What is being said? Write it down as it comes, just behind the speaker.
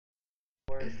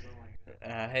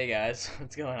Hey guys,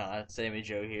 what's going on? Sammy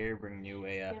Joe here, bringing you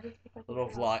a little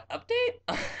vlog update.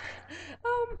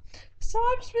 So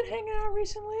I've just been hanging out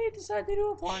recently. Decided to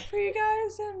do a vlog for you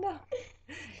guys, and Merry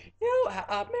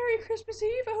Christmas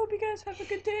Eve. I hope you guys have a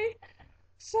good day.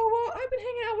 So I've been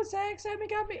hanging out with Zach. Zach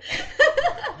got me.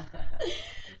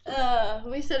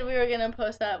 We said we were gonna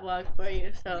post that vlog for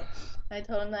you, so I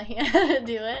told him that he had to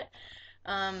do it.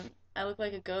 I look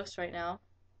like a ghost right now.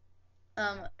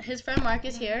 His friend Mark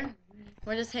is here.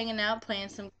 We're just hanging out, playing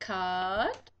some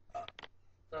COD.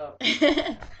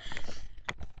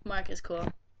 Mark is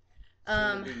cool.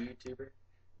 Soon to be YouTuber.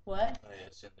 What? Oh yeah,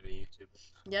 soon to be YouTuber.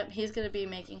 Yep, he's gonna be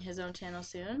making his own channel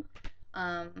soon.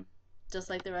 Just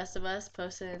like the rest of us,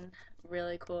 posting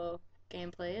really cool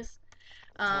gameplays.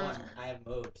 I have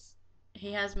mobs.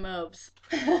 He has mobs.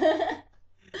 I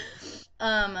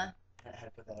had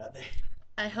to put that out there.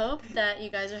 I hope that you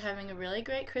guys are having a really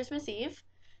great Christmas Eve,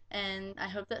 and I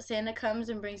hope that Santa comes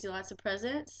and brings you lots of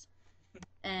presents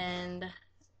and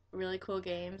really cool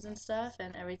games and stuff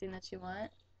and everything that you want.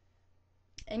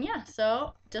 And yeah,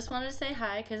 so just wanted to say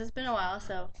hi because it's been a while,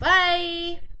 so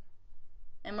bye!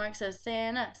 And Mark says,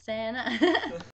 Santa, Santa.